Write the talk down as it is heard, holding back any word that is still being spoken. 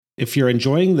If you're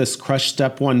enjoying this Crush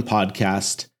Step 1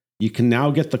 podcast, you can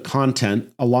now get the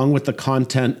content along with the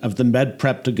content of the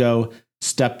MedPrep2Go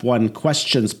Step 1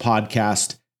 Questions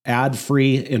podcast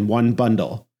ad-free in one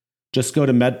bundle. Just go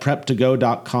to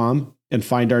medprep2go.com and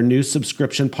find our new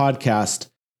subscription podcast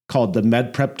called the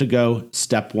MedPrep2Go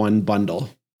Step 1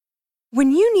 Bundle.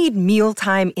 When you need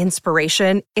mealtime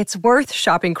inspiration, it's worth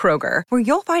shopping Kroger, where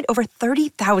you'll find over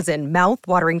 30,000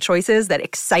 mouth-watering choices that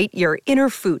excite your inner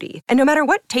foodie. And no matter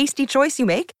what tasty choice you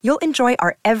make, you'll enjoy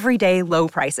our everyday low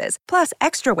prices, plus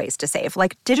extra ways to save,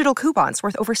 like digital coupons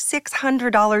worth over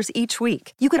 $600 each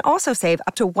week. You can also save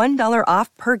up to $1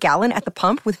 off per gallon at the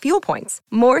pump with fuel points.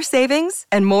 More savings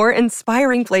and more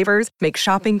inspiring flavors make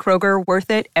shopping Kroger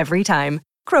worth it every time.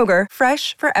 Kroger,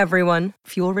 fresh for everyone.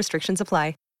 Fuel restrictions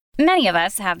apply. Many of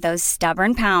us have those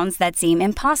stubborn pounds that seem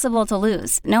impossible to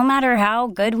lose, no matter how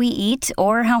good we eat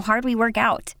or how hard we work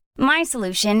out. My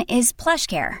solution is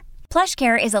PlushCare.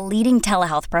 PlushCare is a leading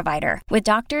telehealth provider with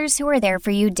doctors who are there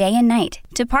for you day and night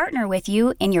to partner with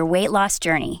you in your weight loss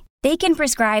journey. They can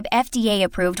prescribe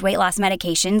FDA-approved weight loss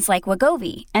medications like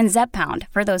Wegovy and Zepbound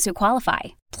for those who qualify.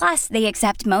 Plus, they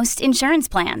accept most insurance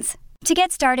plans. To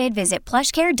get started, visit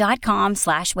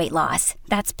plushcare.com/weightloss.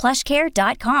 That's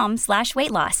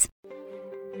plushcare.com/weightloss.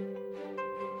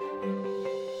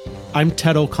 I'm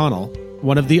Ted O'Connell,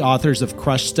 one of the authors of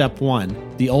Crush Step 1,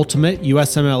 the ultimate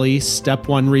USMLE Step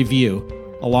 1 review,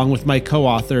 along with my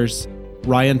co-authors,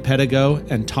 Ryan Pedigo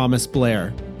and Thomas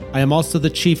Blair. I am also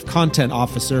the Chief Content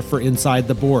Officer for Inside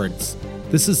the Boards.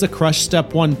 This is a Crush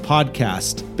Step 1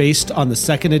 podcast based on the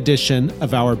second edition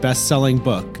of our best-selling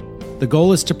book. The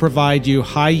goal is to provide you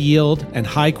high-yield and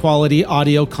high-quality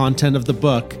audio content of the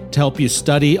book to help you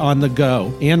study on the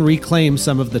go and reclaim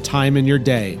some of the time in your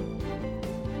day.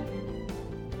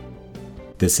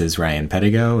 This is Ryan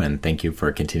Pedigo, and thank you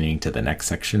for continuing to the next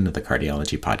section of the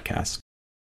Cardiology Podcast.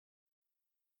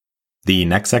 The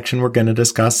next section we're going to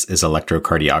discuss is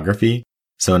electrocardiography.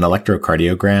 So an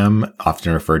electrocardiogram,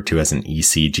 often referred to as an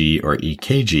ECG or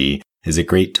EKG, is a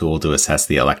great tool to assess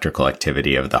the electrical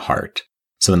activity of the heart.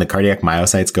 So when the cardiac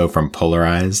myocytes go from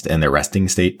polarized and their resting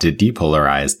state to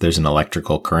depolarized, there's an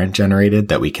electrical current generated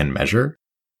that we can measure.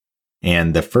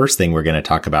 And the first thing we're going to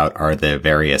talk about are the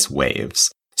various waves.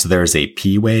 So there's a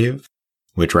P wave,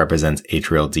 which represents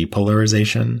atrial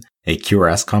depolarization, a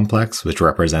QRS complex, which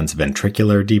represents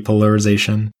ventricular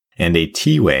depolarization, and a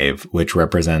T wave, which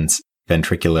represents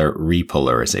ventricular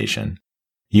repolarization.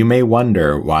 You may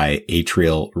wonder why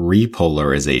atrial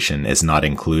repolarization is not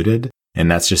included. And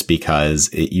that's just because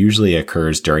it usually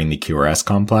occurs during the QRS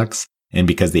complex, and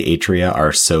because the atria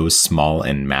are so small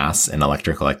in mass and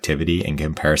electrical activity in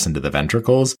comparison to the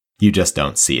ventricles, you just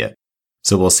don't see it.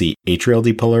 So we'll see atrial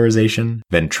depolarization,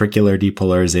 ventricular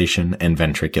depolarization, and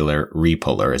ventricular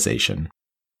repolarization.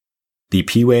 The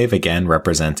P wave again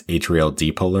represents atrial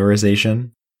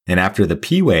depolarization, and after the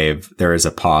P wave, there is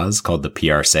a pause called the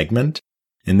PR segment,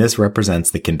 and this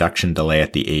represents the conduction delay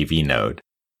at the AV node.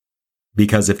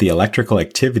 Because if the electrical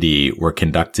activity were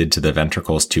conducted to the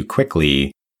ventricles too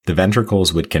quickly, the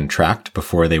ventricles would contract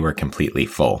before they were completely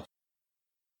full.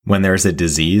 When there's a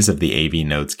disease of the AV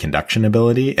node's conduction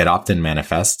ability, it often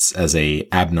manifests as an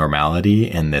abnormality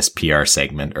in this PR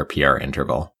segment or PR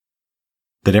interval.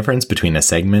 The difference between a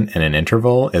segment and an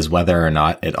interval is whether or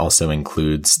not it also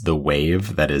includes the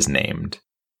wave that is named.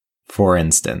 For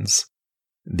instance,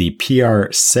 the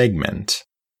PR segment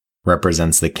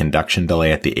represents the conduction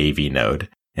delay at the AV node,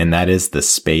 and that is the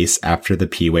space after the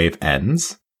P wave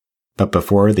ends, but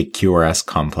before the QRS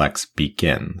complex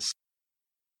begins.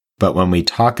 But when we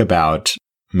talk about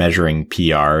measuring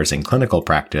PRs in clinical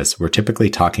practice, we're typically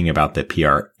talking about the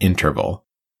PR interval.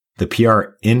 The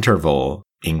PR interval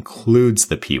includes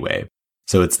the P wave,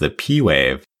 so it's the P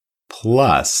wave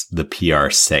plus the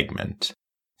PR segment.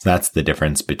 So that's the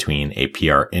difference between a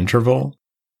PR interval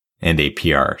and a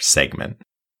PR segment.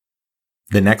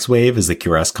 The next wave is the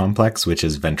QRS complex, which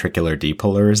is ventricular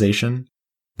depolarization.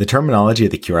 The terminology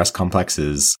of the QRS complex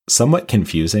is somewhat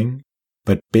confusing,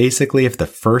 but basically if the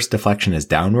first deflection is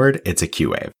downward, it's a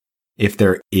Q wave. If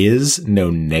there is no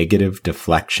negative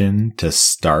deflection to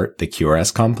start the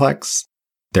QRS complex,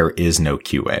 there is no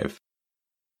Q wave.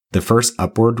 The first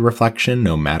upward reflection,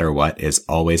 no matter what, is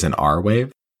always an R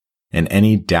wave, and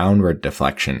any downward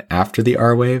deflection after the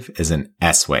R wave is an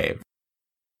S wave.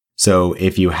 So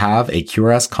if you have a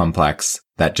QRS complex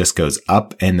that just goes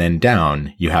up and then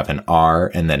down, you have an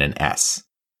R and then an S.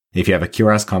 If you have a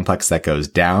QRS complex that goes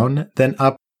down, then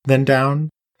up, then down,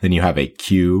 then you have a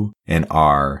Q, an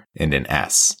R, and an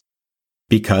S.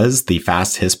 Because the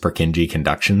fast His-Purkinje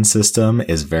conduction system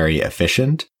is very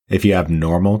efficient, If you have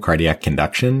normal cardiac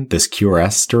conduction, this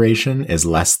QRS duration is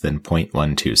less than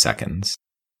 0.12 seconds.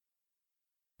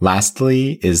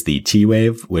 Lastly is the T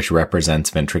wave, which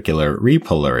represents ventricular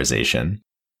repolarization.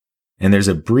 And there's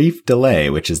a brief delay,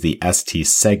 which is the ST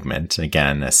segment.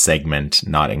 Again, a segment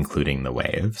not including the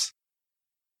waves.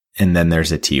 And then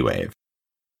there's a T wave.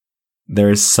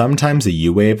 There's sometimes a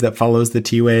U wave that follows the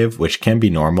T wave, which can be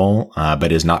normal,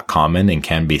 but is not common and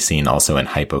can be seen also in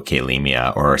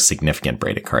hypokalemia or significant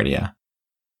bradycardia.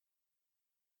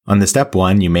 On the step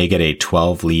 1, you may get a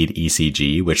 12-lead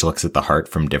ECG, which looks at the heart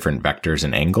from different vectors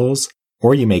and angles,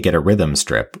 or you may get a rhythm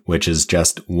strip, which is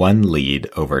just one lead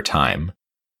over time.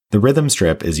 The rhythm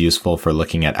strip is useful for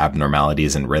looking at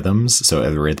abnormalities in rhythms, so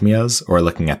arrhythmias, or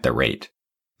looking at the rate.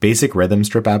 Basic rhythm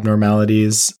strip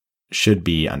abnormalities should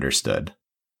be understood.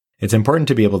 It's important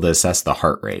to be able to assess the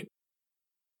heart rate.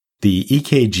 The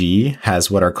EKG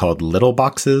has what are called little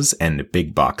boxes and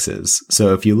big boxes.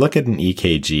 So if you look at an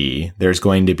EKG, there's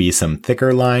going to be some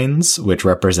thicker lines, which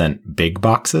represent big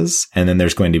boxes, and then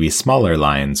there's going to be smaller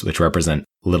lines, which represent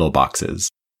little boxes.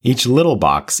 Each little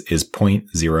box is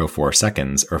 0.04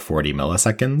 seconds or 40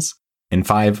 milliseconds, and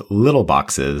 5 little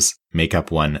boxes make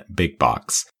up one big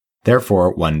box.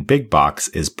 Therefore, one big box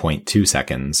is 0.2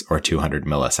 seconds or 200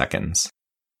 milliseconds.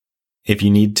 If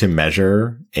you need to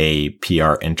measure a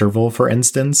PR interval, for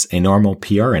instance, a normal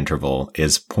PR interval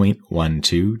is 0.12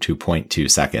 to 0.2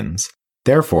 seconds.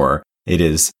 Therefore, it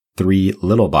is 3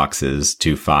 little boxes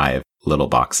to 5 little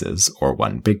boxes, or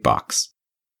one big box.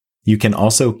 You can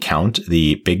also count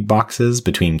the big boxes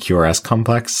between QRS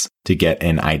complex to get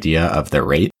an idea of the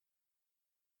rate.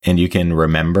 And you can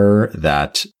remember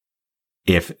that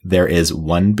if there is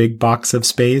one big box of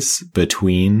space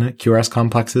between QRS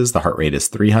complexes, the heart rate is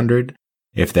 300.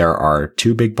 If there are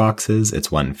 2 big boxes,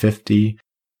 it's 150,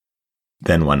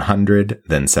 then 100,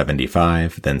 then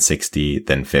 75, then 60,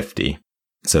 then 50.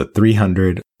 So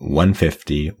 300,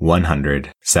 150,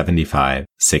 100, 75,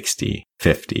 60,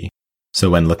 50. So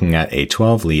when looking at a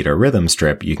 12-lead or rhythm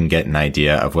strip, you can get an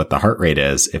idea of what the heart rate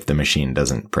is if the machine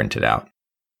doesn't print it out.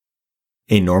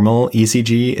 A normal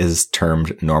ECG is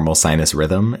termed normal sinus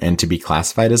rhythm, and to be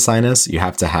classified as sinus, you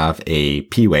have to have a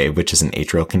P wave, which is an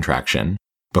atrial contraction,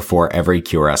 before every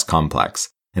QRS complex.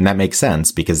 And that makes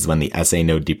sense because when the SA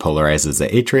node depolarizes the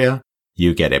atria,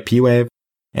 you get a P wave,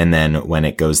 and then when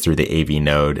it goes through the AV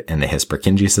node and the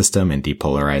His-Purkinje system and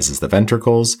depolarizes the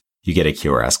ventricles, you get a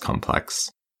QRS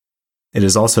complex. It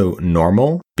is also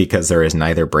normal because there is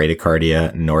neither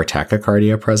bradycardia nor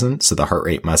tachycardia present, so the heart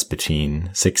rate must be between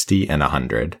 60 and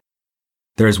 100.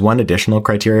 There is one additional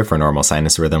criteria for normal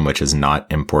sinus rhythm, which is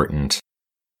not important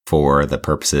for the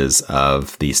purposes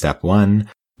of the step 1,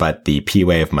 but the P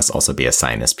wave must also be a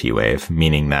sinus P wave,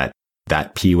 meaning that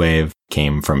that P wave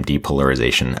came from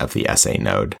depolarization of the SA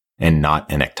node and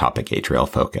not an ectopic atrial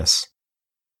focus.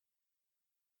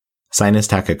 Sinus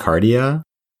tachycardia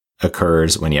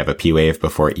occurs when you have a P wave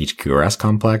before each QRS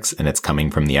complex and it's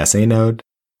coming from the SA node,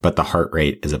 but the heart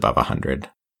rate is above 100.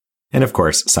 And of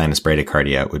course, sinus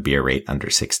bradycardia would be a rate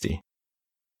under 60.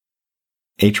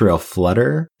 Atrial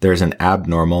flutter, there's an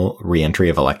abnormal reentry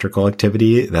of electrical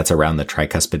activity that's around the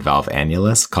tricuspid valve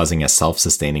annulus, causing a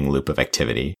self-sustaining loop of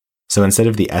activity. So instead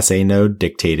of the SA node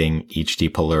dictating each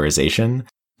depolarization,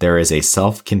 there is a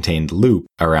self-contained loop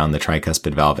around the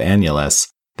tricuspid valve annulus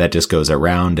that just goes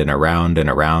around and around and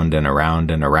around and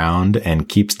around and around and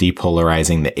keeps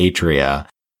depolarizing the atria.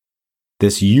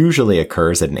 This usually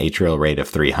occurs at an atrial rate of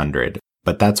 300,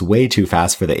 but that's way too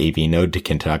fast for the AV node to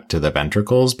conduct to the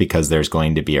ventricles because there's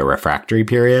going to be a refractory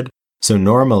period. So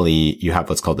normally you have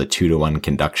what's called a 2-to-1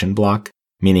 conduction block,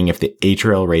 meaning if the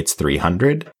atrial rate's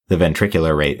 300, the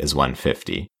ventricular rate is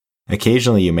 150.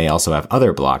 Occasionally, you may also have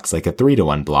other blocks, like a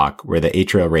 3-to-1 block, where the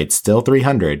atrial rate's still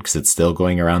 300 because it's still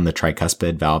going around the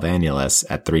tricuspid valve annulus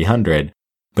at 300,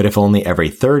 but if only every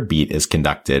third beat is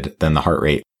conducted, then the heart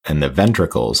rate and the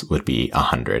ventricles would be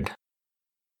 100.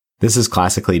 This is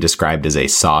classically described as a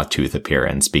sawtooth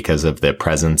appearance because of the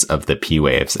presence of the P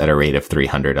waves at a rate of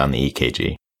 300 on the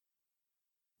EKG.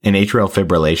 In atrial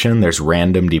fibrillation, there's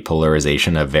random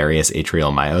depolarization of various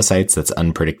atrial myocytes that's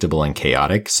unpredictable and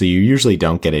chaotic, so you usually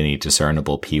don't get any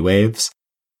discernible P waves.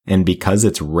 And because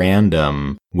it's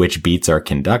random which beats are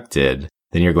conducted,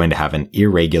 then you're going to have an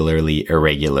irregularly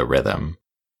irregular rhythm,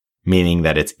 meaning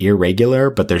that it's irregular,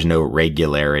 but there's no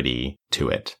regularity to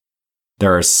it.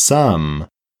 There are some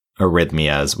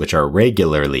arrhythmias which are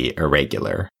regularly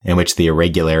irregular, in which the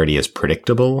irregularity is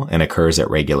predictable and occurs at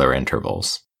regular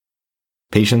intervals.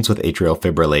 Patients with atrial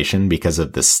fibrillation, because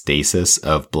of the stasis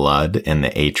of blood in the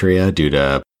atria due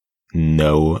to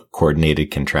no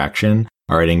coordinated contraction,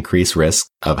 are at increased risk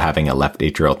of having a left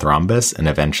atrial thrombus and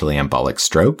eventually embolic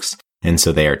strokes, and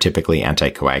so they are typically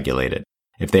anticoagulated.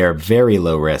 If they are very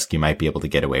low risk, you might be able to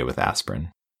get away with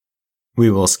aspirin. We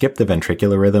will skip the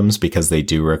ventricular rhythms because they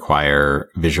do require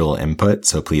visual input,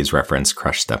 so please reference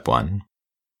CRUSH Step 1.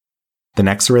 The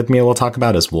next arrhythmia we'll talk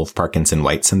about is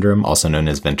Wolff-Parkinson-White syndrome, also known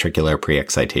as ventricular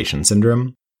pre-excitation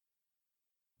syndrome.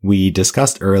 We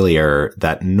discussed earlier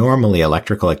that normally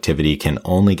electrical activity can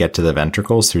only get to the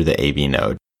ventricles through the AV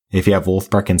node. If you have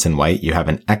Wolff-Parkinson-White, you have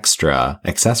an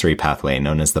accessory pathway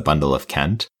known as the bundle of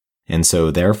Kent. And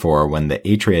so therefore, when the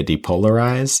atria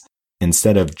depolarize,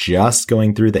 instead of just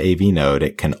going through the AV node,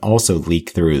 it can also leak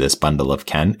through this bundle of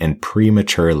Kent and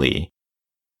prematurely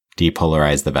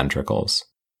depolarize the ventricles.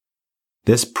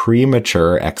 This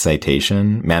premature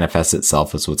excitation manifests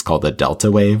itself as what's called a delta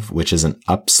wave, which is an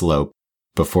upslope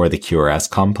before the QRS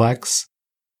complex,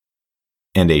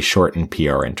 and a shortened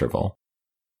PR interval.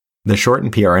 The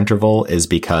shortened PR interval is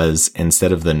because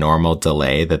instead of the normal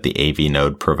delay that the AV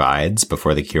node provides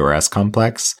before the QRS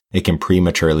complex, it can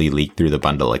prematurely leak through the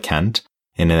bundle of Kent,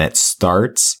 and then it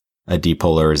starts a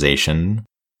depolarization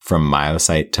from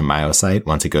myocyte to myocyte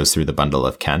once it goes through the bundle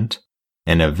of Kent,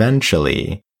 and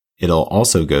eventually it'll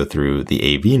also go through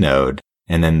the AV node,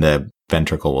 and then the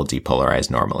ventricle will depolarize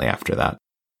normally after that.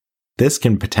 This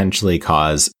can potentially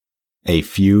cause a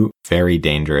few very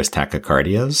dangerous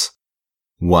tachycardias.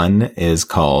 One is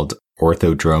called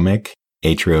orthodromic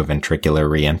atrioventricular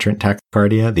reentrant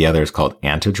tachycardia. The other is called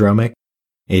antidromic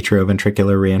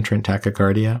atrioventricular reentrant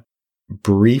tachycardia.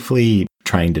 Briefly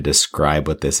trying to describe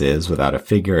what this is without a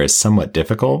figure is somewhat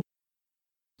difficult,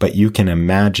 but you can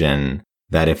imagine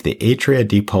that if the atria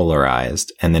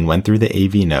depolarized and then went through the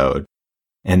AV node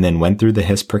and then went through the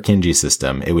His-Purkinje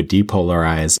system, it would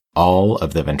depolarize all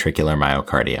of the ventricular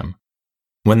myocardium.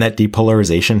 When that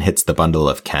depolarization hits the bundle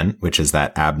of Kent, which is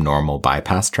that abnormal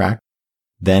bypass tract,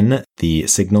 then the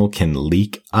signal can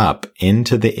leak up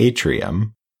into the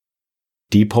atrium,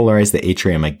 depolarize the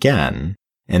atrium again,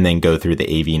 and then go through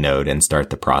the AV node and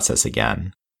start the process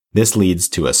again. This leads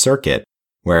to a circuit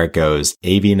where it goes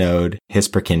AV node,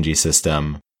 His-Purkinje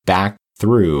system, back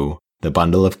through the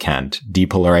bundle of Kent,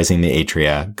 depolarizing the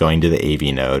atria, going to the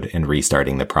AV node, and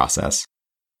restarting the process.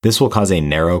 This will cause a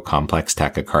narrow complex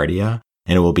tachycardia,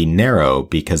 and it will be narrow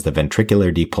because the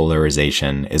ventricular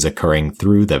depolarization is occurring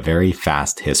through the very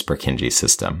fast His-Purkinje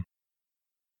system.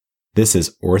 This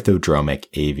is orthodromic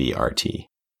AVRT.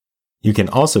 You can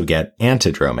also get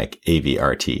antidromic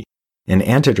AVRT. In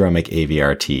antidromic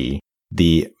AVRT,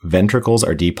 the ventricles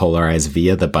are depolarized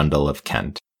via the bundle of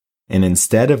Kent. And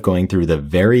instead of going through the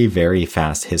very, very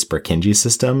fast His-Purkinje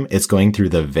system, it's going through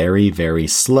the very, very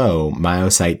slow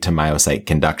myocyte to myocyte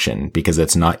conduction because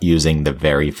it's not using the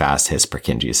very fast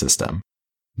His-Purkinje system.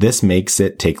 This makes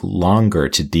it take longer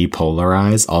to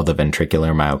depolarize all the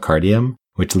ventricular myocardium,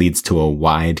 which leads to a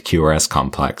wide QRS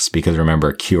complex because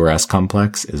remember, QRS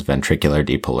complex is ventricular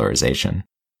depolarization.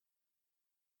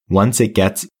 Once it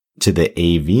gets to the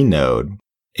AV node,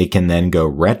 it can then go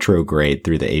retrograde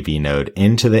through the AV node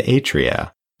into the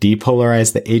atria,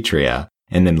 depolarize the atria,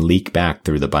 and then leak back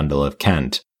through the bundle of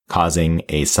Kent, causing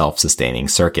a self-sustaining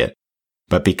circuit.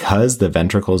 But because the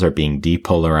ventricles are being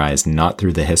depolarized not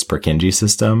through the His-Purkinje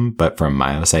system, but from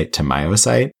myocyte to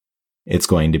myocyte, it's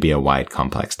going to be a wide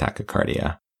complex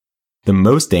tachycardia. The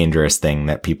most dangerous thing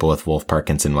that people with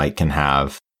Wolff-Parkinson-White can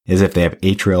have is if they have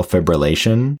atrial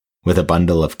fibrillation with a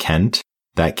bundle of Kent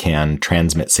that can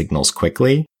transmit signals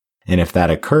quickly. And if that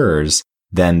occurs,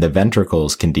 then the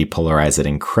ventricles can depolarize at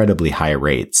incredibly high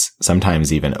rates,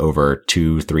 sometimes even over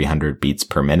 200-300 beats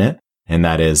per minute. And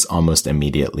that is almost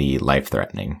immediately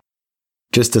life-threatening.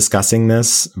 Just discussing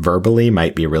this verbally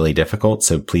might be really difficult,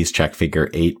 so please check figure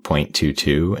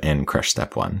 8.22 in CRUSH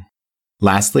Step 1.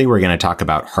 Lastly, we're going to talk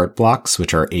about heart blocks,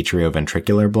 which are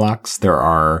atrioventricular blocks. There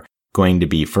are going to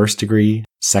be first degree,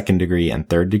 second degree, and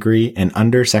third degree, and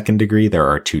under second degree, there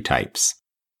are two types.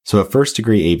 So a first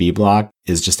degree AV block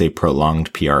is just a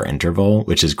prolonged PR interval,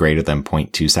 which is greater than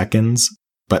 0.2 seconds,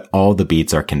 but all the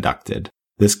beats are conducted.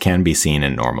 This can be seen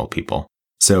in normal people.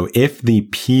 So if the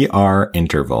PR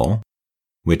interval,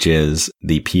 which is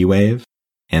the P wave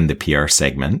and the PR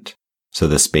segment, so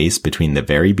the space between the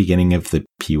very beginning of the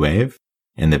P wave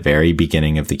and the very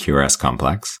beginning of the QRS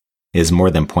complex, is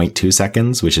more than 0.2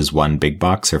 seconds, which is one big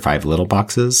box or 5 little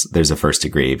boxes, there's a first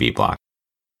degree AV block.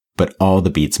 But all the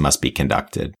beats must be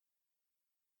conducted.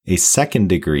 A second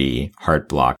degree heart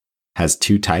block has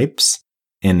two types,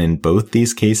 and in both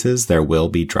these cases, there will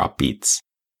be drop beats.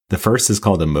 The first is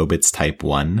called a Mobitz type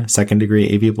 1 second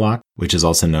degree AV block, which is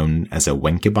also known as a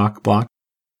Wenckebach block.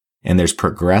 And there's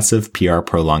progressive PR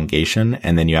prolongation,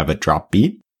 and then you have a drop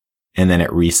beat. and then it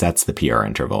resets the PR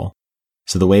interval.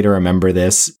 So the way to remember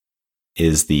this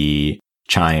is the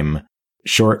chime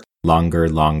short, longer,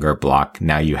 longer block.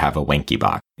 Now you have a Wanky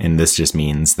block. And this just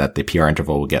means that the PR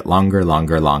interval will get longer,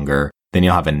 longer, longer. Then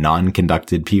you'll have a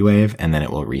non-conducted P wave, and then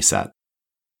it will reset.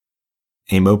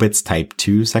 A Mobitz type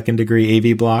 2 second degree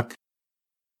AV block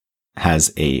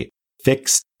has a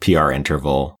fixed PR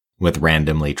interval with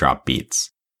randomly dropped beats.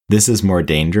 This is more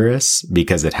dangerous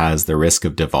because it has the risk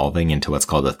of devolving into what's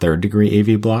called a third degree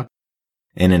AV block.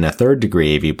 And in a third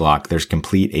degree AV block, there's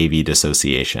complete AV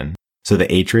dissociation. So the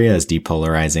atria is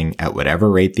depolarizing at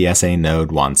whatever rate the SA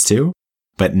node wants to,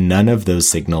 but none of those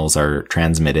signals are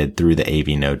transmitted through the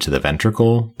AV node to the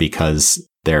ventricle because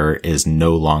there is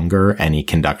no longer any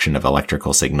conduction of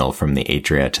electrical signal from the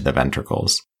atria to the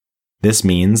ventricles. This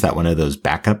means that one of those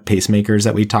backup pacemakers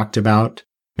that we talked about,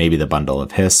 maybe the bundle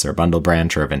of His or bundle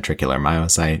branch or a ventricular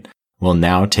myocyte, will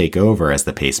now take over as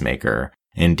the pacemaker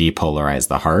and depolarize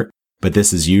the heart, but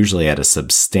this is usually at a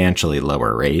substantially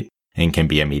lower rate and can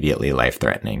be immediately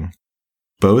life-threatening.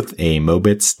 Both a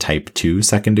Mobitz type 2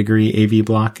 second degree AV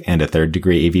block and a third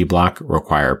degree AV block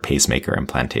require pacemaker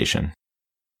implantation.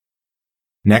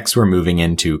 Next, we're moving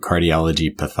into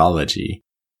cardiology pathology.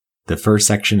 The first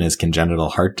section is congenital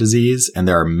heart disease, and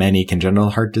there are many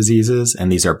congenital heart diseases,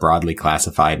 and these are broadly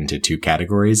classified into two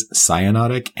categories,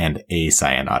 cyanotic and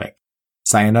acyanotic.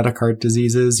 Cyanotic heart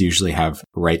diseases usually have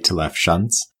right to left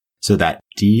shunts, so that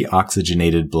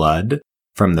deoxygenated blood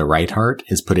from the right heart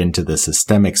is put into the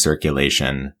systemic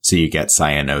circulation, so you get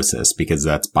cyanosis because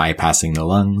that's bypassing the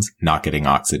lungs, not getting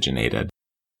oxygenated.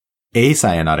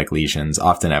 Acyanotic lesions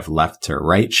often have left to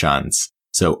right shunts,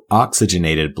 so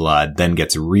oxygenated blood then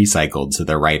gets recycled to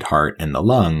the right heart and the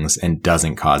lungs and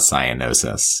doesn't cause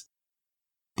cyanosis.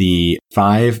 The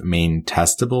 5 main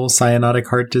testable cyanotic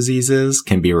heart diseases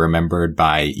can be remembered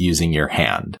by using your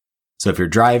hand. So if you're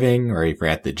driving or if you're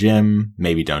at the gym,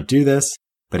 maybe don't do this.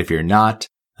 But if you're not,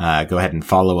 go ahead and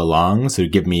follow along. So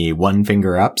give me one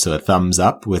finger up, so a thumbs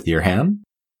up with your hand.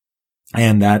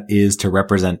 And that is to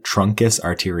represent truncus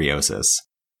arteriosus.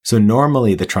 So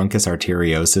normally the truncus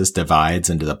arteriosus divides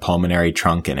into the pulmonary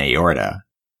trunk and aorta.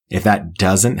 If that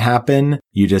doesn't happen,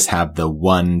 you just have the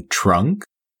one trunk,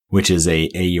 which is a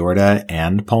aorta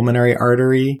and pulmonary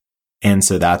artery. And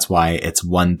so that's why it's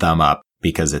one thumb up,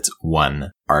 because it's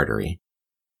one artery.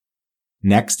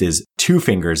 Next is 2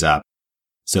 fingers up.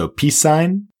 So peace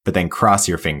sign, but then cross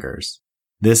your fingers.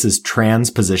 This is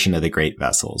transposition of the great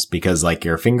vessels, because like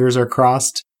your fingers are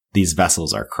crossed, these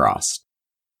vessels are crossed.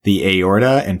 The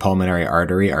aorta and pulmonary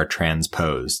artery are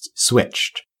transposed,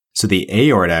 switched. So the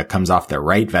aorta comes off the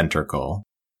right ventricle,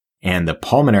 and the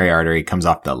pulmonary artery comes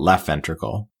off the left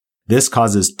ventricle. This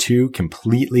causes 2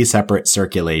 completely separate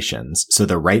circulations. So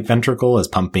the right ventricle is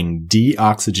pumping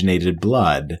deoxygenated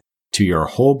blood to your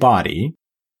whole body,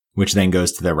 which then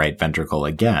goes to the right ventricle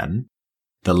again.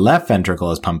 The left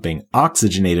ventricle is pumping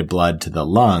oxygenated blood to the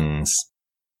lungs,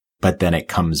 but then it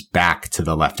comes back to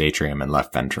the left atrium and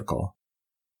left ventricle.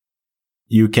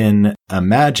 You can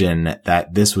imagine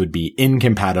that this would be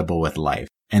incompatible with life,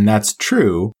 and that's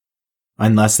true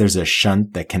unless there's a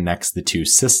shunt that connects the 2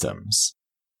 systems.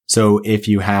 So if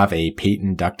you have a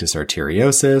patent ductus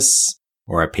arteriosus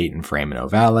or a patent foramen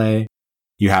ovale,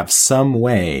 you have some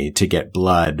way to get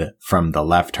blood from the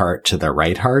left heart to the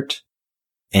right heart,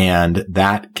 and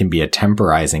that can be a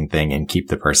temporizing thing and keep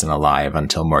the person alive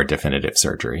until more definitive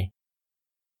surgery.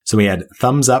 So we had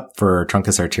thumbs up for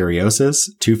truncus arteriosus,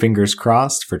 2 fingers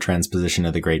crossed for transposition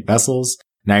of the great vessels.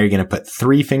 Now you're going to put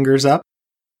 3 fingers up,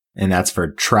 and that's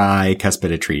for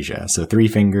tricuspid atresia. So 3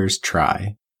 fingers,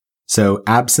 tri. So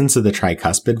absence of the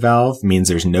tricuspid valve means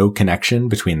there's no connection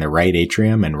between the right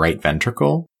atrium and right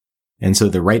ventricle. And so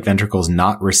the right ventricle is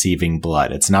not receiving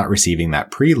blood. It's not receiving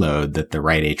that preload that the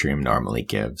right atrium normally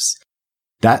gives.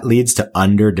 That leads to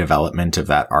underdevelopment of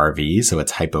that RV, so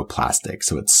it's hypoplastic,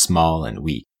 so it's small and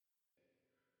weak.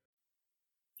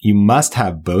 You must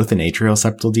have both an atrial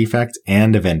septal defect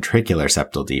and a ventricular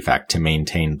septal defect to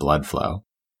maintain blood flow.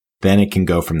 Then it can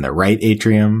go from the right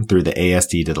atrium through the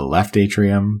ASD to the left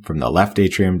atrium, from the left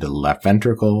atrium to the left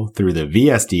ventricle, through the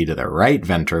VSD to the right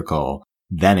ventricle,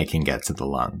 then it can get to the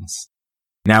lungs.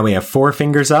 Now we have 4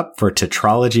 fingers up for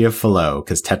tetralogy of Fallot,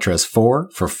 because tetra is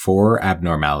 4 for 4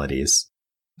 abnormalities.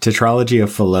 Tetralogy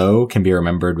of Fallot can be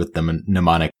remembered with the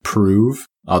mnemonic PROVE,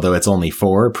 although it's only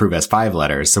 4. PROVE has 5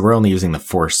 letters, so we're only using the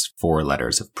first 4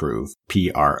 letters of PROVE,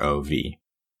 P-R-O-V.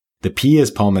 The P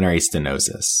is pulmonary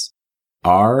stenosis.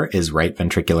 R is right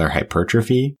ventricular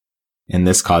hypertrophy, and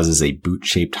this causes a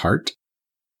boot-shaped heart.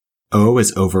 O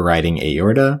is overriding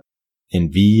aorta,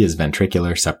 and V is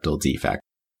ventricular septal defect.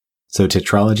 So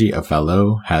tetralogy of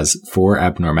Fallot has 4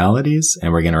 abnormalities,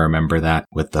 and we're going to remember that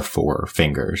with the 4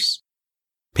 fingers.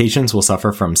 Patients will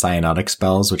suffer from cyanotic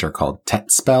spells, which are called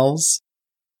TET spells,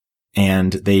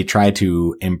 and they try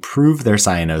to improve their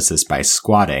cyanosis by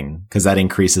squatting, because that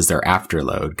increases their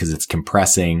afterload, because it's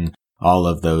compressing all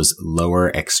of those lower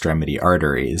extremity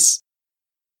arteries.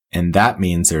 And that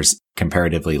means there's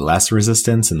comparatively less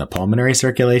resistance in the pulmonary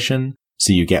circulation,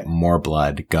 so you get more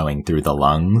blood going through the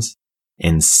lungs,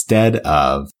 instead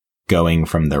of going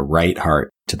from the right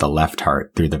heart to the left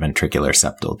heart through the ventricular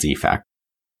septal defect.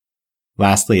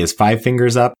 Lastly is 5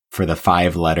 fingers up for the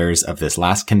 5 letters of this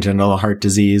last congenital heart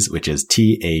disease, which is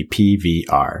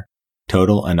TAPVR,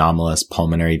 total anomalous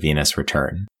pulmonary venous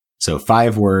return. So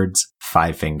 5 words,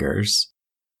 5 fingers.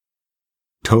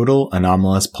 Total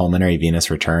anomalous pulmonary venous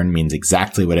return means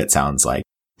exactly what it sounds like.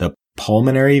 The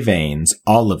pulmonary veins,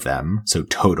 all of them, so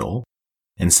total,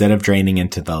 instead of draining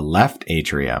into the left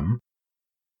atrium,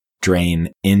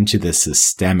 drain into the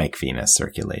systemic venous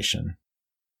circulation.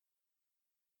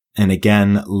 And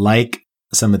again, like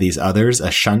some of these others, a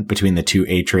shunt between the 2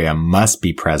 atria must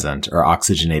be present or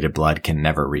oxygenated blood can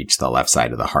never reach the left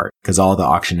side of the heart, because all the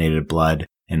oxygenated blood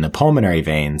in the pulmonary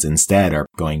veins instead are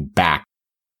going back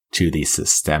to the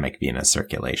systemic venous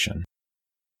circulation.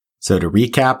 So to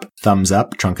recap, thumbs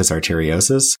up, truncus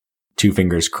arteriosus, 2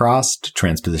 fingers crossed,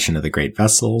 transposition of the great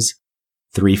vessels,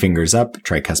 3 fingers up,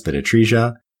 tricuspid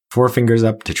atresia, 4 fingers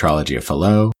up, tetralogy of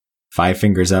Fallot, 5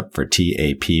 fingers up for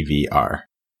TAPVR.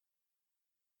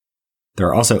 There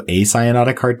are also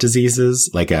acyanotic heart diseases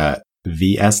like a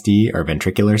VSD or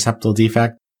ventricular septal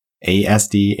defect,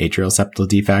 ASD, atrial septal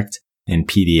defect, and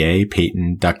PDA,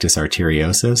 patent ductus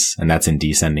arteriosus, and that's in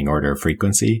descending order of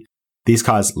frequency. These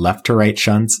cause left to right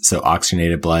shunts, so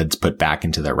oxygenated blood's put back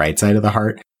into the right side of the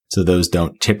heart, so those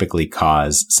don't typically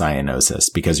cause cyanosis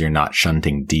because you're not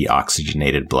shunting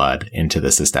deoxygenated blood into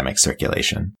the systemic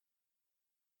circulation.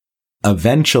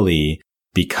 Eventually,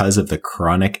 because of the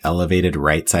chronic elevated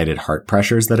right-sided heart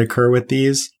pressures that occur with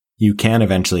these, you can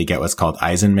eventually get what's called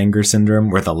Eisenmenger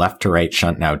syndrome, where the left to right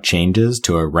shunt now changes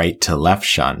to a right to left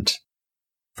shunt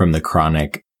from the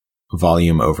chronic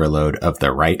volume overload of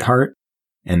the right heart,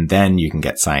 and then you can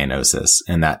get cyanosis,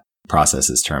 and that process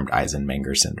is termed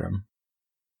Eisenmenger syndrome.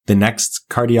 The next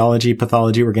cardiology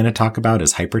pathology we're going to talk about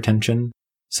is hypertension.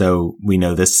 So we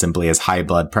know this simply as high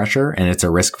blood pressure, and it's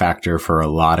a risk factor for a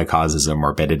lot of causes of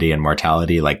morbidity and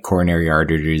mortality like coronary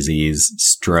artery disease,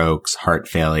 strokes, heart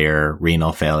failure,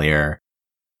 renal failure.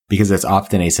 Because it's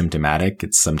often asymptomatic,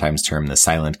 it's sometimes termed the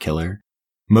silent killer.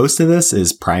 Most of this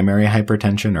is primary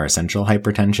hypertension or essential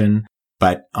hypertension,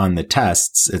 but on the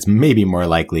tests, it's maybe more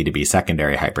likely to be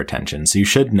secondary hypertension. So you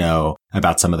should know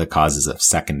about some of the causes of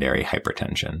secondary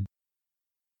hypertension.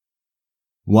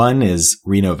 One is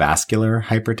renovascular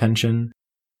hypertension.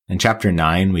 In Chapter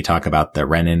 9, we talk about the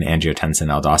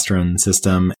renin-angiotensin-aldosterone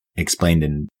system, explained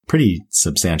in pretty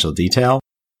substantial detail.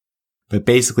 But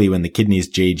basically, when the kidney's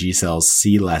JG cells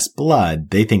see less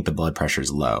blood, they think the blood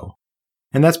pressure's low.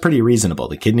 And that's pretty reasonable.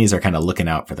 The kidneys are kind of looking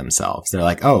out for themselves. They're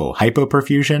like, oh,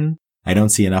 hypoperfusion? I don't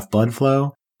see enough blood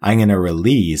flow. I'm going to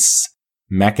release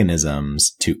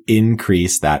mechanisms to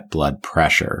increase that blood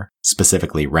pressure,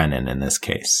 specifically renin in this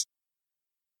case.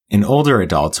 In older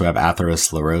adults who have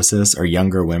atherosclerosis or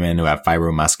younger women who have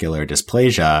fibromuscular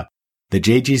dysplasia, the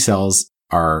JG cells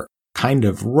are kind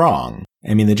of wrong.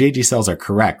 I mean, the JG cells are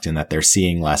correct in that they're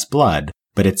seeing less blood,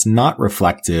 but it's not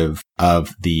reflective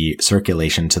of the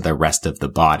circulation to the rest of the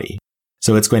body.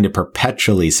 So it's going to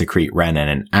perpetually secrete renin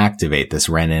and activate this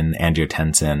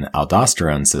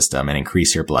renin-angiotensin-aldosterone system and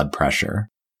increase your blood pressure.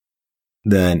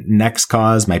 The next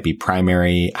cause might be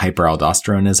primary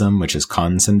hyperaldosteronism, which is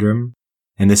Conn syndrome.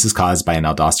 And this is caused by an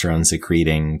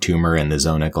aldosterone-secreting tumor in the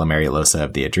zona glomerulosa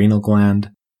of the adrenal gland.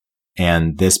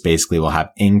 And this basically will have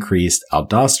increased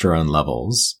aldosterone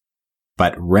levels,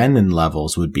 but renin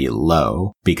levels would be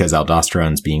low because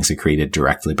aldosterone is being secreted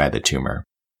directly by the tumor.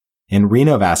 In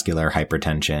renovascular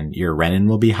hypertension, your renin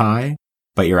will be high,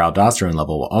 but your aldosterone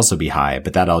level will also be high.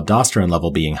 But that aldosterone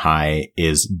level being high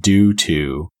is due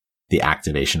to the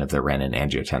activation of the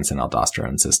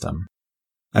renin-angiotensin-aldosterone system.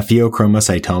 A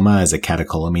pheochromocytoma is a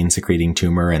catecholamine-secreting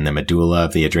tumor in the medulla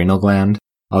of the adrenal gland,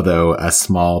 although a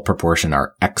small proportion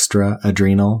are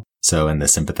extra-adrenal, so in the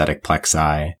sympathetic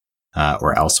plexi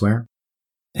or elsewhere.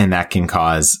 And that can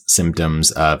cause symptoms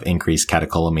of increased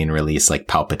catecholamine release like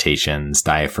palpitations,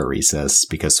 diaphoresis,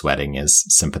 because sweating is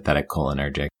sympathetic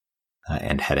cholinergic,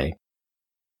 and headache.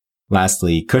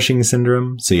 Lastly, Cushing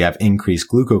syndrome. So you have increased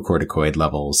glucocorticoid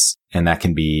levels, and that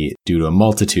can be due to a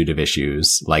multitude of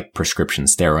issues like prescription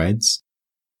steroids,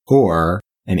 or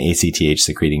an ACTH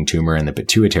secreting tumor in the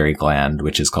pituitary gland,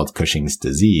 which is called Cushing's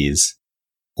disease,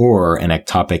 or an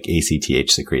ectopic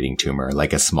ACTH secreting tumor,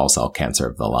 like a small cell cancer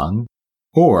of the lung,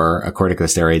 or a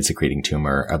corticosteroid secreting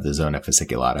tumor of the zona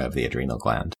fasciculata of the adrenal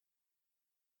gland.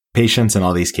 Patients in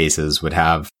all these cases would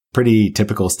have pretty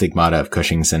typical stigmata of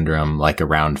Cushing syndrome, like a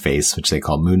round face, which they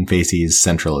call moon faces,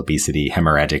 central obesity,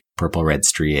 hemorrhagic purple-red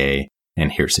striae,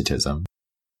 and hirsutism.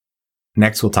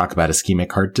 Next, we'll talk about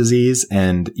ischemic heart disease,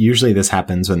 and usually this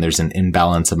happens when there's an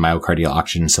imbalance of myocardial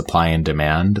oxygen supply and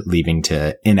demand, leading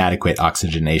to inadequate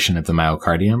oxygenation of the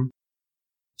myocardium.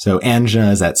 So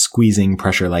angina is that squeezing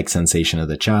pressure-like sensation of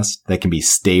the chest that can be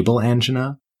stable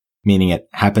angina, meaning it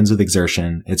happens with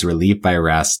exertion, it's relieved by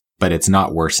rest, but it's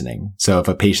not worsening. So if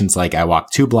a patient's like, I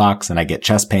walk 2 blocks and I get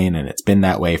chest pain and it's been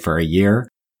that way for a year,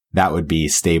 that would be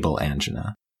stable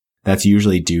angina. That's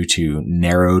usually due to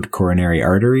narrowed coronary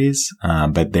arteries,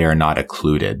 but they are not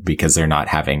occluded because they're not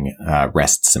having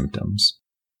rest symptoms.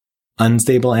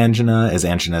 Unstable angina is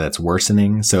angina that's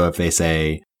worsening. So if they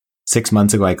say, 6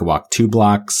 months ago I could walk 2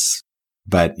 blocks,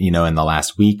 but in the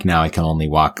last week now I can only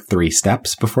walk 3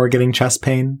 steps before getting chest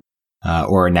pain,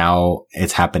 or now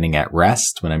it's happening at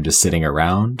rest when I'm just sitting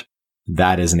around.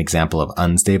 That is an example of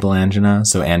unstable angina.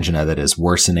 So angina that is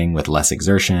worsening with less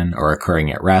exertion or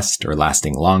occurring at rest or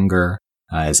lasting longer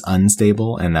is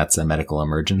unstable, and that's a medical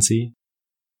emergency.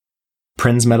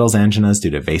 Prinzmetal's angina is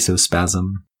due to vasospasm.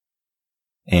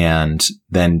 And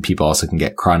then people also can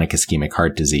get chronic ischemic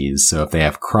heart disease. So if they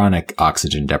have chronic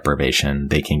oxygen deprivation,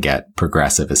 they can get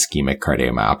progressive ischemic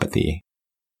cardiomyopathy.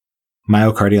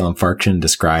 Myocardial infarction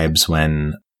describes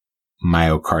when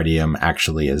myocardium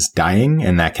actually is dying,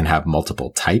 and that can have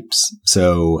multiple types.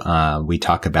 So we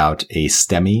talk about a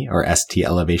STEMI or ST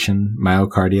elevation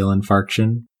myocardial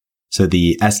infarction. So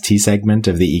the ST segment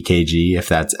of the EKG, if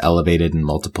that's elevated in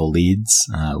multiple leads,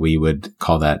 we would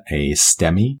call that a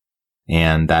STEMI.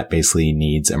 And that basically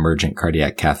needs emergent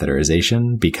cardiac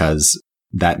catheterization because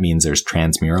that means there's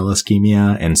transmural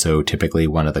ischemia. And so typically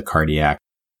one of the cardiac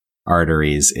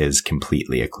arteries is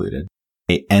completely occluded.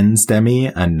 A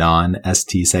NSTEMI, a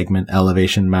non-ST segment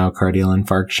elevation myocardial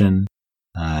infarction,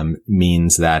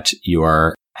 means that you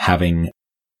are having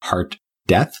heart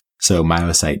death, so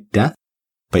myocyte death,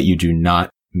 but you do not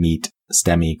meet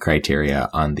STEMI criteria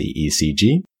on the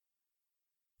ECG.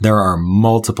 There are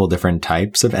multiple different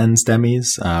types of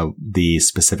NSTEMIs, the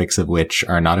specifics of which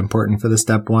are not important for the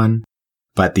step 1,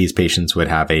 but these patients would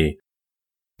have a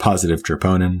positive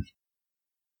troponin,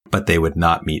 but they would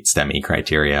not meet STEMI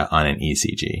criteria on an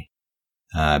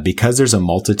ECG. Because there's a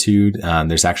multitude,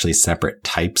 there's actually separate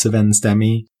types of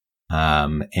NSTEMI.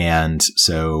 And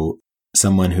so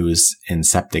someone who's in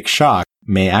septic shock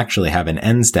may actually have an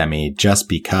NSTEMI just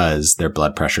because their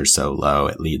blood pressure is so low,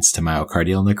 it leads to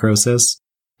myocardial necrosis.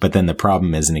 But then the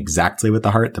problem isn't exactly with the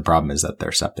heart. The problem is that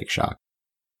they're septic shock.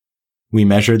 We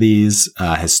measure these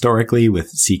historically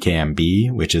with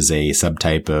CKMB, which is a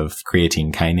subtype of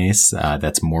creatine kinase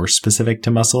that's more specific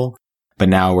to muscle. But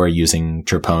now we're using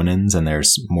troponins, and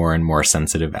there's more and more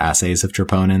sensitive assays of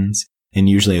troponins. And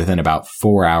usually within about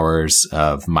 4 hours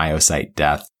of myocyte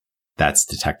death, that's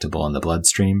detectable in the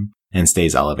bloodstream and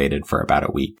stays elevated for about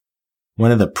a week.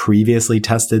 One of the previously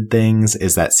tested things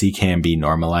is that CKMB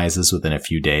normalizes within a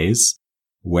few days,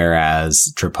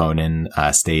 whereas troponin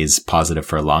stays positive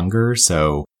for longer.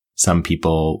 So some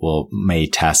people may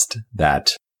test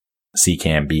that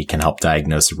CKMB can help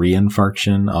diagnose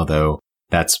reinfarction, although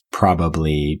that's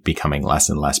probably becoming less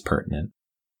and less pertinent.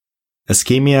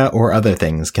 Ischemia or other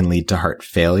things can lead to heart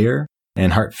failure,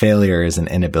 and heart failure is an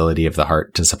inability of the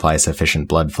heart to supply sufficient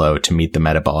blood flow to meet the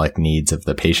metabolic needs of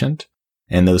the patient.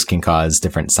 And those can cause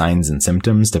different signs and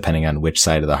symptoms depending on which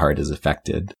side of the heart is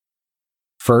affected.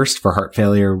 First, for heart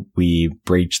failure, we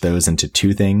breach those into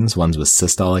 2 things. One's with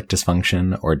systolic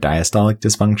dysfunction or diastolic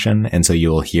dysfunction. And so you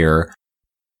will hear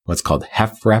what's called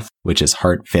HFrEF, which is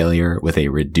heart failure with a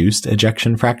reduced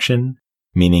ejection fraction,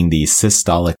 meaning the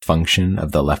systolic function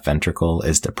of the left ventricle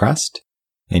is depressed.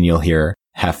 And you'll hear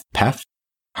HFpEF,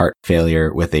 heart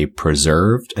failure with a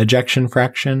preserved ejection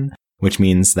fraction, which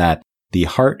means that the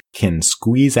heart can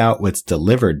squeeze out what's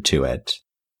delivered to it,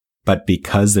 but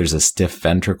because there's a stiff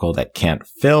ventricle that can't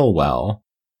fill well,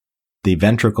 the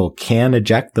ventricle can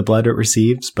eject the blood it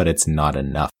receives, but it's not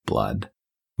enough blood.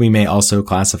 We may also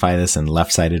classify this in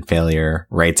left-sided failure,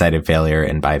 right-sided failure,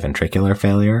 and biventricular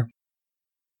failure.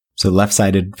 So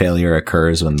left-sided failure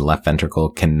occurs when the left ventricle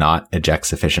cannot eject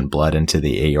sufficient blood into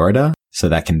the aorta, so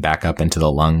that can back up into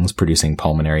the lungs, producing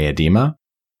pulmonary edema.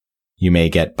 You may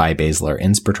get bibasilar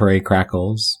inspiratory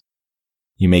crackles.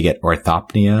 You may get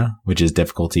orthopnea, which is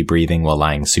difficulty breathing while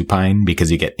lying supine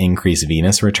because you get increased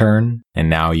venous return,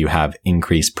 and now you have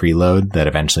increased preload that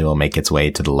eventually will make its way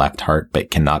to the left heart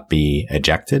but cannot be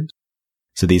ejected.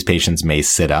 So these patients may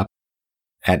sit up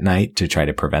at night to try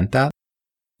to prevent that.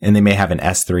 And they may have an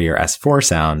S3 or S4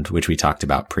 sound, which we talked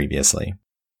about previously.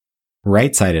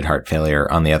 Right-sided heart failure,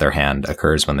 on the other hand,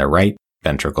 occurs when the right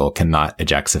ventricle cannot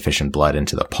eject sufficient blood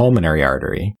into the pulmonary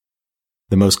artery.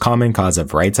 The most common cause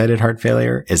of right-sided heart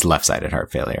failure is left-sided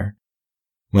heart failure.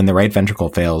 When the right ventricle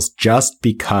fails just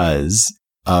because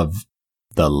of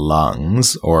the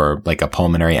lungs, or like a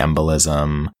pulmonary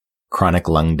embolism, chronic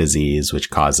lung disease, which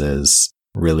causes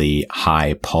really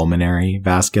high pulmonary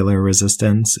vascular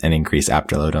resistance and increased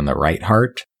afterload on the right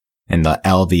heart, and the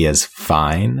LV is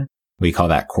fine, we call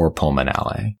that cor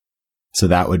pulmonale. So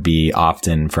that would be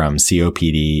often from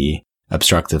COPD,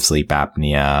 obstructive sleep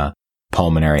apnea,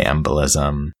 pulmonary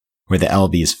embolism, where the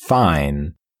LV is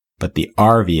fine, but the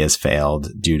RV has failed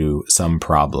due to some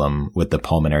problem with the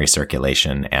pulmonary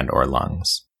circulation and or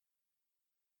lungs.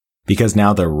 Because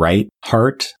now the right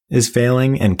heart is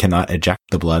failing and cannot eject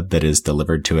the blood that is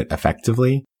delivered to it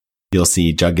effectively, you'll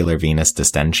see jugular venous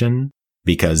distension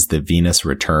because the venous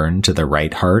return to the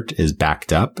right heart is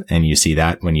backed up, and you see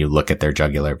that when you look at their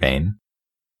jugular vein.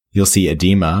 You'll see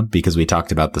edema because we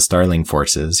talked about the Starling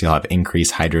forces. You'll have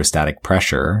increased hydrostatic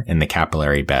pressure in the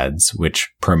capillary beds, which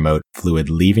promote fluid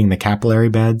leaving the capillary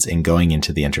beds and going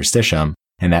into the interstitium,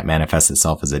 and that manifests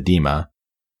itself as edema.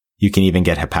 You can even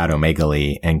get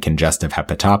hepatomegaly and congestive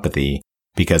hepatopathy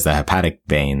because the hepatic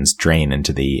veins drain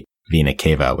into the vena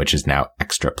cava, which is now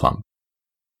extra plump.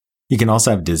 You can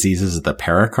also have diseases of the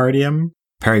pericardium,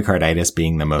 pericarditis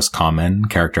being the most common,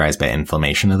 characterized by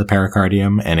inflammation of the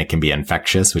pericardium, and it can be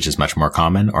infectious, which is much more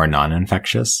common, or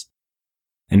non-infectious.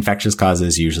 Infectious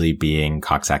causes usually being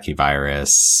Coxsackie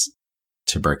virus,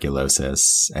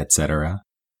 tuberculosis, etc.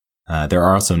 There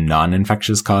are also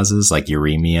non-infectious causes like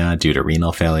uremia due to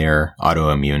renal failure,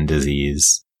 autoimmune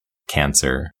disease,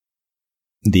 cancer.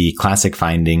 The classic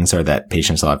findings are that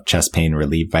patients will have chest pain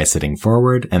relieved by sitting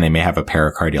forward, and they may have a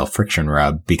pericardial friction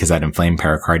rub because that inflamed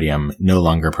pericardium no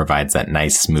longer provides that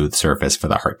nice smooth surface for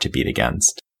the heart to beat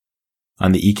against.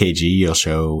 On the EKG, you'll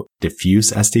show diffuse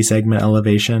ST segment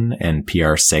elevation and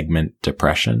PR segment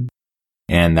depression,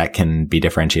 and that can be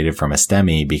differentiated from a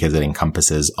STEMI because it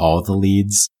encompasses all the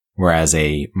leads, whereas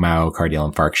a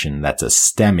myocardial infarction that's a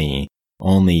STEMI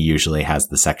only usually has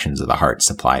the sections of the heart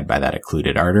supplied by that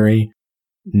occluded artery.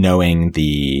 Knowing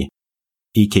the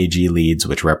EKG leads,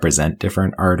 which represent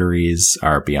different arteries,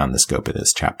 are beyond the scope of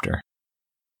this chapter.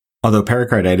 Although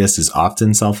pericarditis is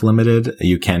often self-limited,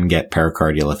 you can get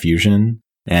pericardial effusion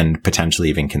and potentially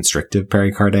even constrictive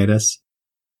pericarditis.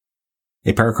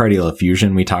 A pericardial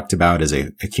effusion we talked about is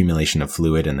an accumulation of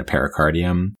fluid in the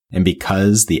pericardium, and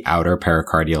because the outer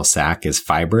pericardial sac is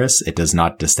fibrous, it does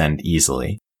not distend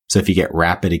easily. So if you get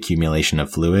rapid accumulation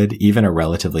of fluid, even a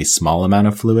relatively small amount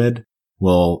of fluid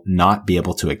will not be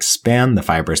able to expand the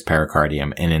fibrous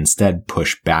pericardium and instead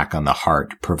push back on the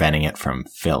heart, preventing it from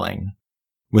filling.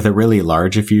 With a really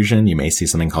large effusion, you may see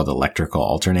something called electrical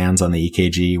alternans on the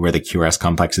EKG, where the QRS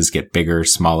complexes get bigger,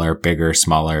 smaller, bigger,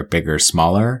 smaller, bigger,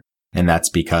 smaller. And that's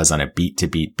because on a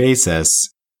beat-to-beat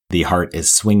basis, the heart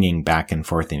is swinging back and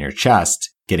forth in your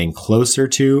chest, getting closer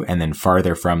to and then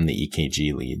farther from the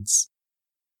EKG leads.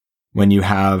 When you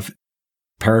have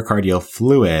pericardial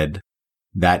fluid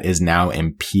that is now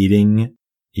impeding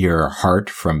your heart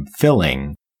from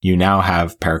filling, you now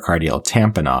have pericardial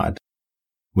tamponade,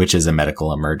 which is a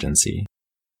medical emergency.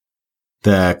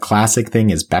 The classic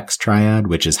thing is Beck's triad,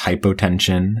 which is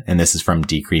hypotension, and this is from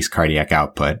decreased cardiac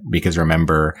output, because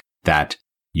remember that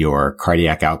your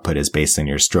cardiac output is based on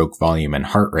your stroke volume and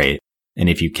heart rate, and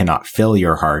if you cannot fill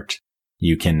your heart,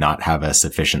 you cannot have a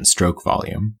sufficient stroke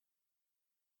volume.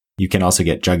 You can also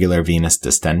get jugular venous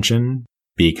distension,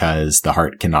 because the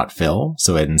heart cannot fill,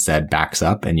 so it instead backs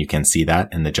up, and you can see that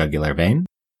in the jugular vein.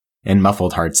 And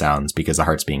muffled heart sounds, because the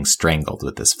heart's being strangled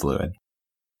with this fluid.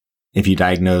 If you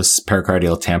diagnose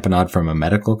pericardial tamponade from a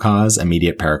medical cause,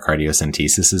 immediate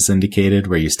pericardiocentesis is indicated,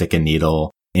 where you stick a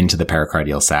needle into the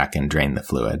pericardial sac and drain the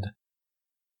fluid.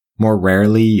 More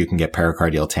rarely, you can get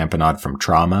pericardial tamponade from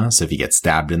trauma, so if you get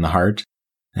stabbed in the heart,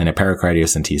 and a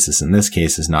pericardiocentesis in this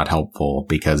case is not helpful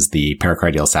because the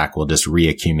pericardial sac will just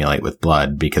reaccumulate with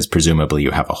blood because presumably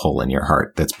you have a hole in your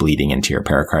heart that's bleeding into your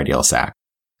pericardial sac.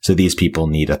 So these people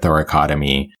need a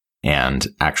thoracotomy and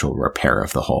actual repair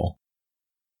of the hole.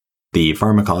 The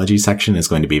pharmacology section is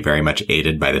going to be very much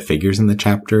aided by the figures in the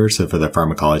chapter, so for the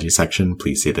pharmacology section,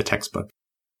 please see the textbook.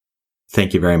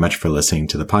 Thank you very much for listening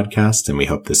to the podcast, and we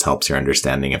hope this helps your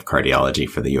understanding of cardiology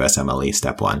for the USMLE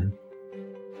Step 1.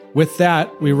 With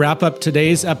that, we wrap up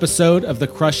today's episode of the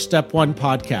Crush Step 1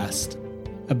 podcast.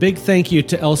 A big thank you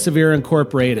to Elsevier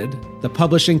Incorporated, the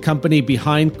publishing company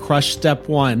behind Crush Step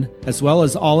 1, as well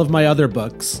as all of my other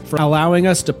books, for allowing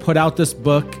us to put out this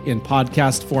book in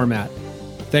podcast format.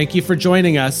 Thank you for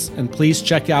joining us, and please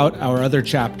check out our other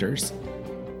chapters.